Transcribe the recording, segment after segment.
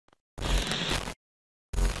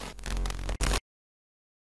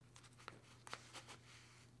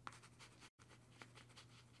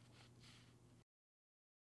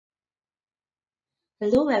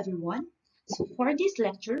Hello everyone. So for this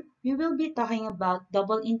lecture, we will be talking about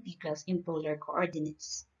double integrals in polar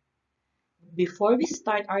coordinates. Before we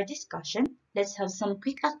start our discussion, let's have some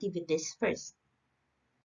quick activities first.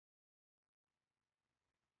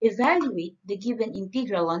 Evaluate the given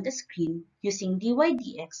integral on the screen using dy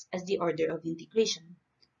dx as the order of integration.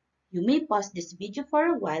 You may pause this video for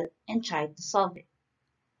a while and try to solve it.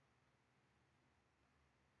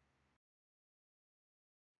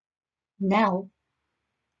 Now,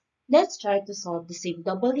 let's try to solve the same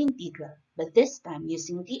double integral, but this time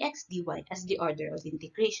using dx dy as the order of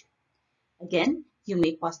integration. Again, you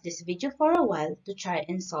may pause this video for a while to try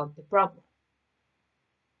and solve the problem.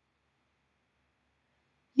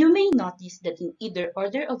 You may notice that in either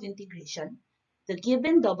order of integration, the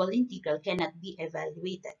given double integral cannot be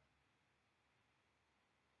evaluated.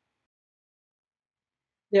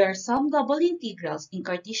 There are some double integrals in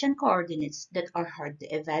Cartesian coordinates that are hard to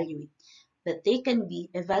evaluate, but they can be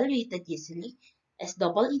evaluated easily as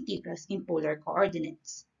double integrals in polar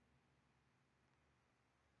coordinates.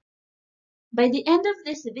 By the end of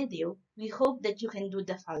this video, we hope that you can do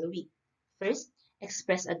the following. First,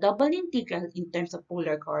 express a double integral in terms of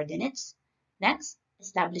polar coordinates. Next,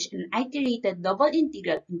 establish an iterated double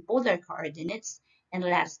integral in polar coordinates. And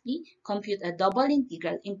lastly, compute a double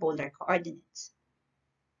integral in polar coordinates.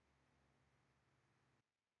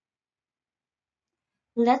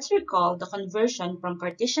 Let's recall the conversion from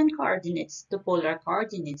Cartesian coordinates to polar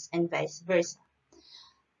coordinates and vice versa.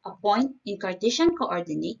 A point in Cartesian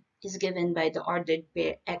coordinate is given by the ordered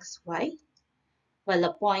pair xy, while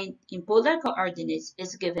a point in polar coordinates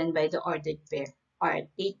is given by the ordered pair r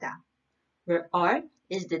theta, where r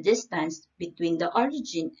is the distance between the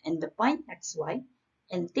origin and the point xy,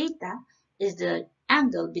 and theta is the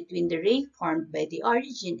angle between the ray formed by the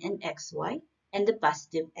origin and xy and the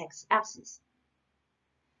positive x-axis.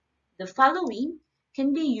 The following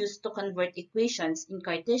can be used to convert equations in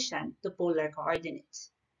Cartesian to polar coordinates.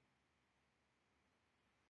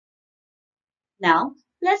 Now,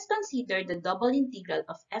 let's consider the double integral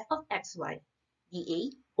of f of xy dA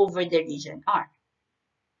over the region R.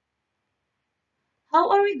 How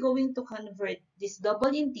are we going to convert this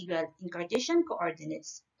double integral in Cartesian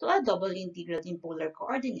coordinates to a double integral in polar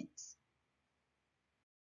coordinates?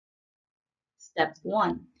 Step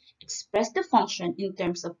 1. Express the function in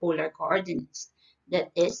terms of polar coordinates.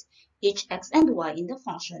 That is, each x and y in the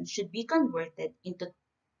function should be converted into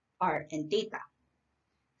r and theta.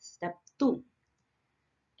 Step 2.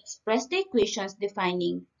 Express the equations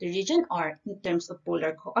defining the region R in terms of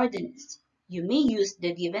polar coordinates. You may use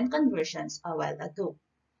the given conversions a while ago.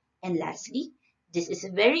 And lastly, this is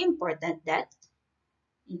very important that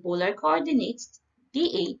in polar coordinates,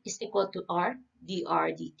 dA is equal to r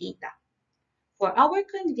dr d theta. For our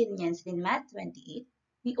convenience in Math 28,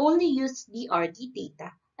 we only use dr d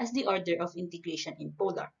theta as the order of integration in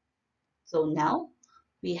polar. So now,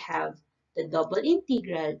 we have the double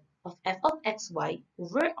integral of f of xy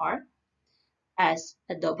over r as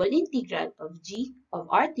a double integral of g of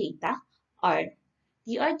r theta r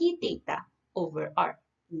dr d theta over r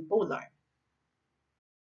in polar.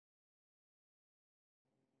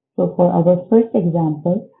 So for our first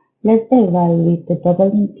example, let's evaluate the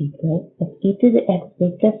double integral of e to the x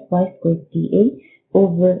squared plus y squared dA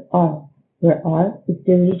over R, where R is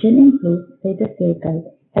the region enclosed by the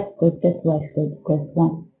circle x squared plus y squared equals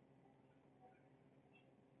 1.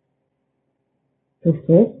 So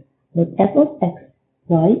first, let f of x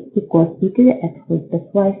y equals e to the x squared plus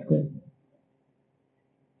y squared.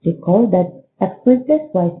 Recall that x squared plus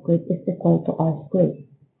y squared is equal to r squared.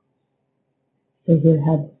 So you'll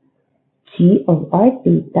have g of r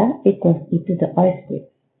theta equals e to the r squared.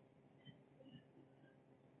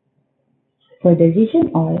 For the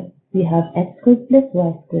region R, we have x squared plus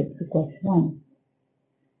y squared equals 1.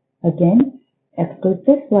 Again, x squared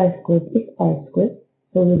plus y squared is r squared,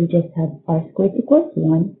 so we'll just have r squared equals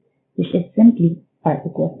 1, which is simply r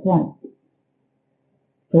equals 1.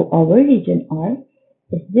 So our region R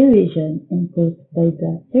is the region enclosed by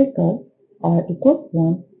the circle r equals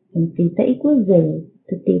 1 and theta equals 0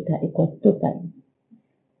 to theta equals 2 pi.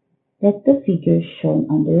 That's the figure shown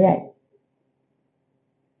on the right.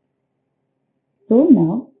 So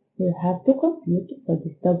now, we'll have to compute for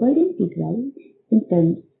this double integral in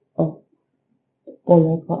terms of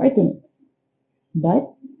polar coordinates.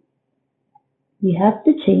 But we have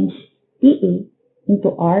to change dA into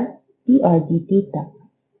r dr d theta.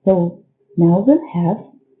 So now we'll have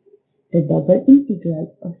the double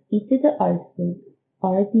integral of e to the r squared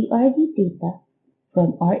r dr d theta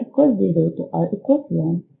from r equals 0 to r equals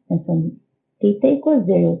 1 and from theta equals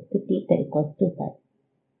 0 to theta equals 2 pi.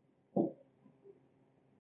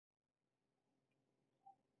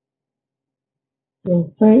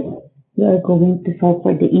 So first, we are going to solve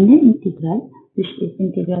for the inner integral, which is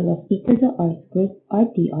integral of e to the r squared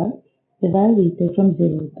rdr, evaluated from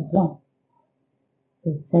 0 to 1.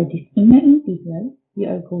 So for this inner integral, we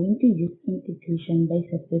are going to use integration by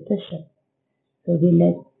substitution. So we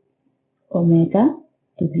let omega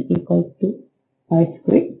to be equal to r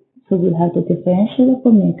squared. So we'll have the differential of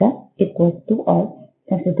omega equals to r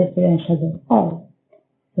times the differential of r.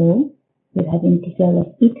 So we'll have integral of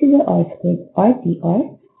e to the r squared r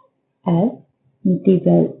dr as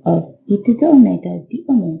integral of e to the omega d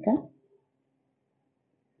omega,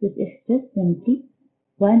 which is just simply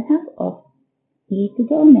 1/2 of e to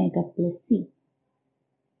the omega plus c.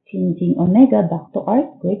 Changing omega back to r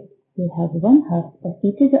squared, we'll have 1/2 of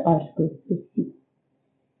e to the r squared plus c.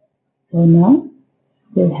 So now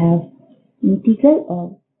we'll have integral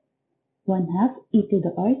of 1/2 e to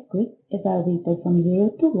the r squared evaluated from 0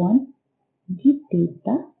 to 1 d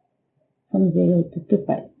theta from 0 to 2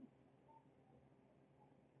 pi.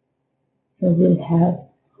 So we'll have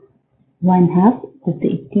 1/2 of the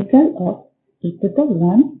integral of e to the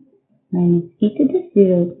 1 minus e to the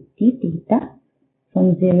 0 d theta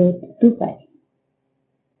from 0 to 2 pi.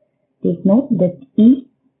 Take note that e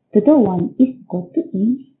to the 1 is equal to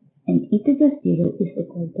e and e to the 0 is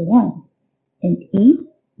equal to 1. And e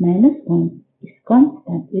minus 1 is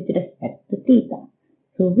constant with respect to theta.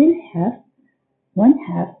 So we'll have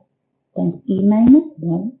 1/2 times e minus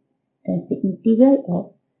 1 times the integral of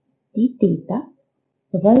d theta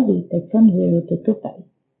evaluated from 0 to 2 pi.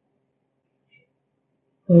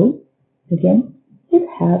 So again, we'll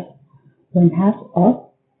have 1/2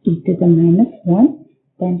 of e to the minus 1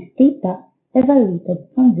 times theta evaluated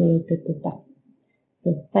from 0 to 2 pi. So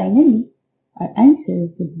finally, our answer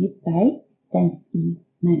would be pi times e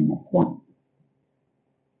minus 1.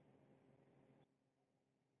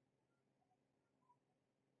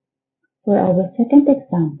 For our second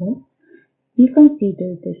example, we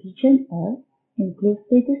consider the region R enclosed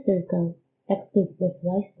by the circle x squared plus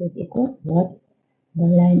y squared equals what? The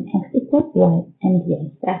line x equals y and the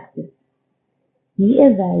x-axis. We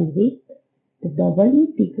evaluate the double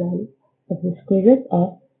integral of the square root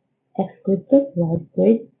of x squared plus y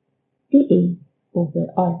squared dA over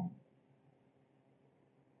R.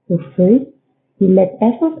 So first, we let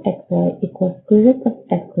f of xy equals square root of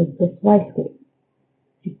x squared plus y squared.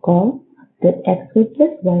 Recall that x squared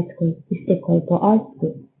plus y squared is equal to r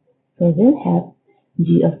squared. So we'll have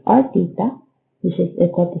g of r theta, which is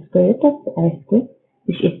equal to square root of r squared,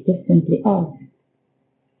 which is just simply r.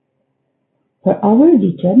 For our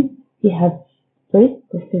region, we have first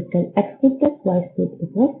the circle x squared plus y squared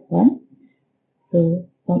equals 1. So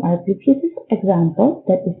from our previous example,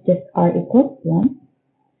 that is just r equals 1.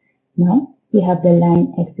 Now we have the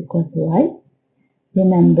line x equals y.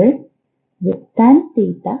 Remember, the tan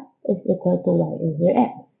theta is equal to y over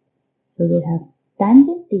x. So we have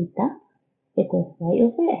tangent theta equals y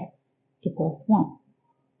over x equals 1.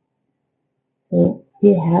 So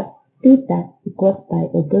we have theta equals pi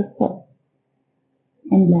over 4.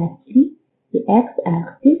 And lastly, the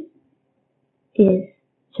x-axis is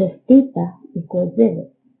just theta equals 0.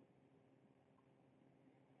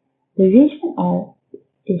 The region R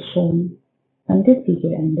is shown on the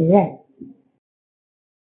figure on the right.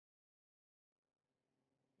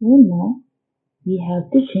 So now we have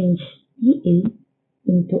to change dA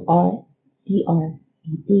into r dr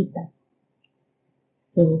d theta.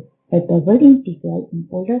 So a double integral in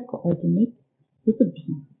polar coordinates would be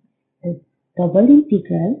the double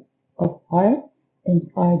integral of r times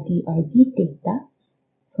r dr d theta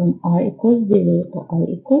from r equals 0 to r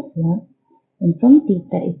equals 1 and from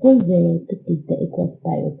theta equals 0 to theta equals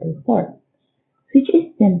pi over 4, which is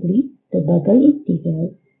simply the double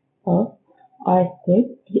integral of r squared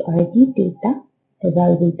dr d theta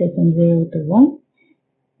evaluated from 0 to 1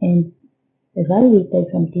 and evaluated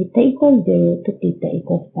from theta equals 0 to theta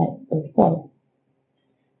equals pi over 4.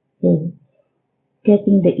 So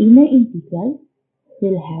getting the inner integral,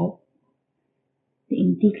 we'll have the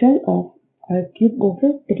integral of r cubed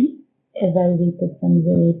over 3 evaluated from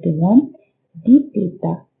 0 to 1 d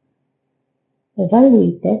theta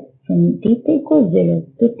evaluated from theta equals 0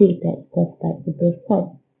 to theta equals pi over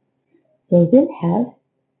 4. So we'll have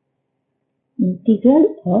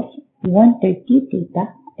integral of 1/3 d theta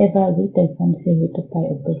evaluated from 0 to pi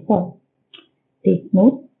over 4. Take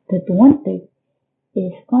note that 1/3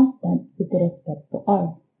 is constant with respect to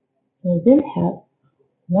r. So we'll have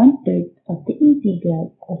 1/3 of the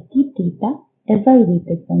integral of d theta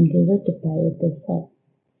evaluated from 0 to pi over 4.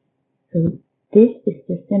 So this is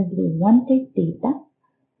just simply 1/3 theta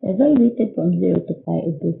evaluated from 0 to pi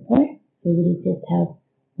over 4. So we'll just have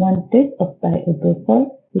 1/3 of pi over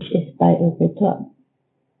 4, which is pi over 12.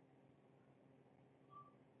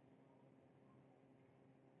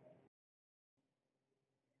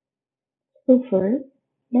 So first,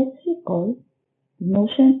 let's recall the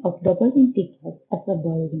notion of double integrals as a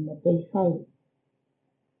volumeable solid.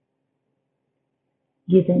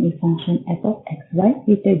 Given a function f of xy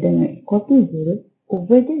greater than or equal to 0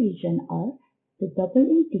 over the region R, the double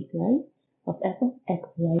integral of f of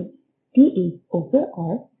xy dA over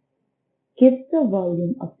R gives the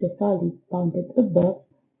volume of the solid bounded above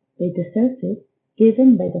by the surface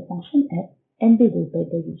given by the function f and below by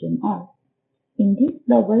the region R. In this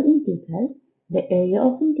double integral, the area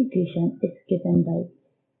of integration is given by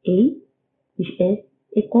a, which is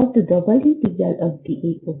equal to double integral of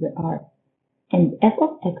dA over R, and f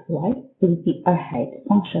of xy will be our height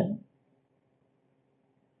function.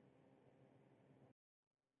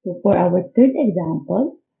 So for our third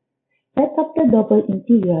example, set up the double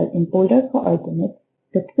integral in polar coordinates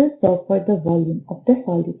that will solve for the volume of the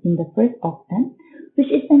solid in the first octant,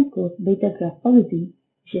 which is enclosed by the graph of z,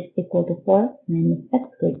 which is equal to 4 minus x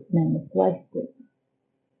squared minus y squared.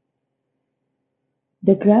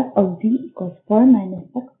 The graph of z equals 4 minus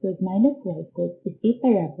x squared minus y squared is a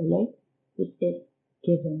paraboloid, which is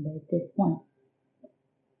given by this one.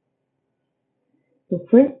 So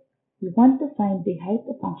first, we want to find the height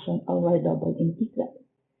function of our double integral.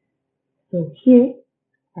 So here,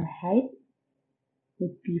 our height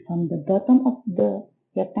would be from the bottom of the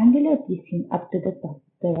rectangular piscine up to the top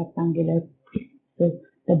of the rectangular piscine. So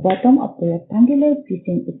the bottom of the rectangular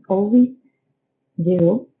piscine is always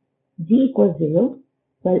 0, z equals 0,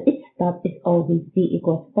 while its top is always z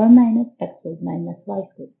equals 4 minus x squared minus y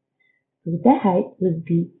squared. So the height will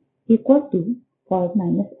be equal to 4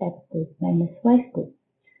 minus x squared minus y squared.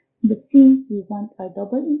 But since we want our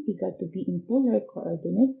double integral to be in polar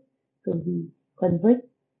coordinates, so we convert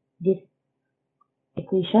this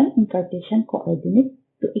equation in Cartesian coordinates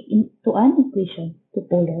to an equation to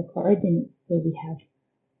polar coordinates. So we have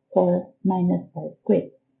 4 minus y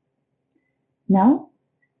squared. Now,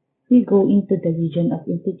 we go into the region of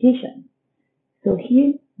integration. So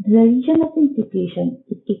here, the region of integration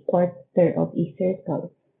is a quarter of a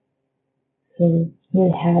circle. So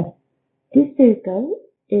we'll have this circle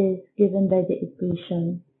is given by the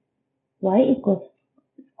equation y equals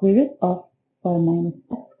square root of 4 minus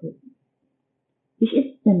x squared, which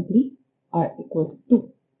is simply r equals 2.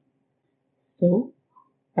 So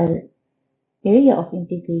our area of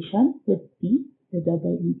integration would be the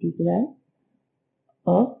double integral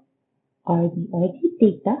of r dr d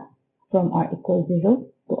theta from r equals 0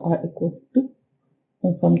 to r equals 2,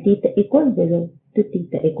 and from theta equals 0 to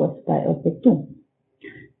theta equals pi over 2.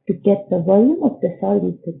 To get the volume of the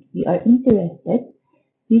solid that we are interested,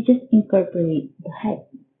 we just incorporate the height.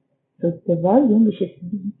 So the volume, which is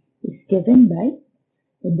v, is given by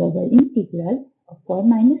the double integral of 4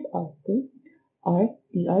 minus r squared r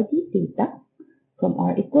dr d theta from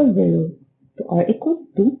r equals 0 to r equals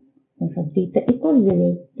 2, and from theta equals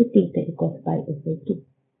 0 to theta equals pi over 2.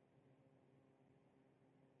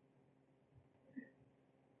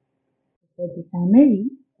 For the summary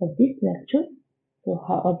of this lecture, so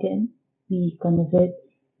how again we convert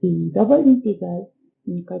a double integral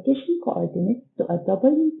in Cartesian coordinates to a double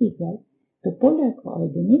integral to polar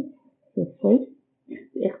coordinates. So first,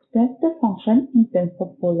 we express the function in terms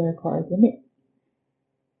of polar coordinates.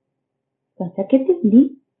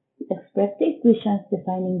 Consecutively, we express the equations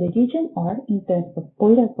defining the region R in terms of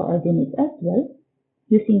polar coordinates as well,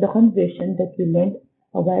 using the conversion that we learned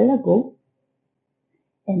a while ago.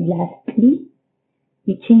 And lastly,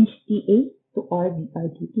 we change dA to r dr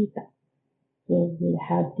d theta. So we'll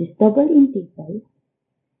have this double integral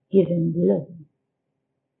given below.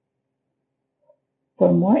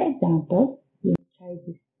 For more examples, we'll try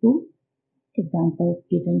these two examples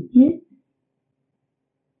given here.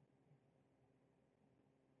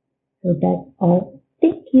 So that's all.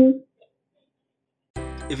 Thank you.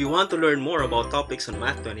 If you want to learn more about topics on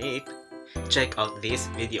Math 28, check out these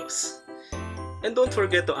videos. And don't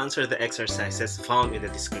forget to answer the exercises found in the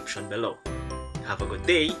description below. Have a good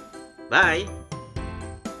day. Bye!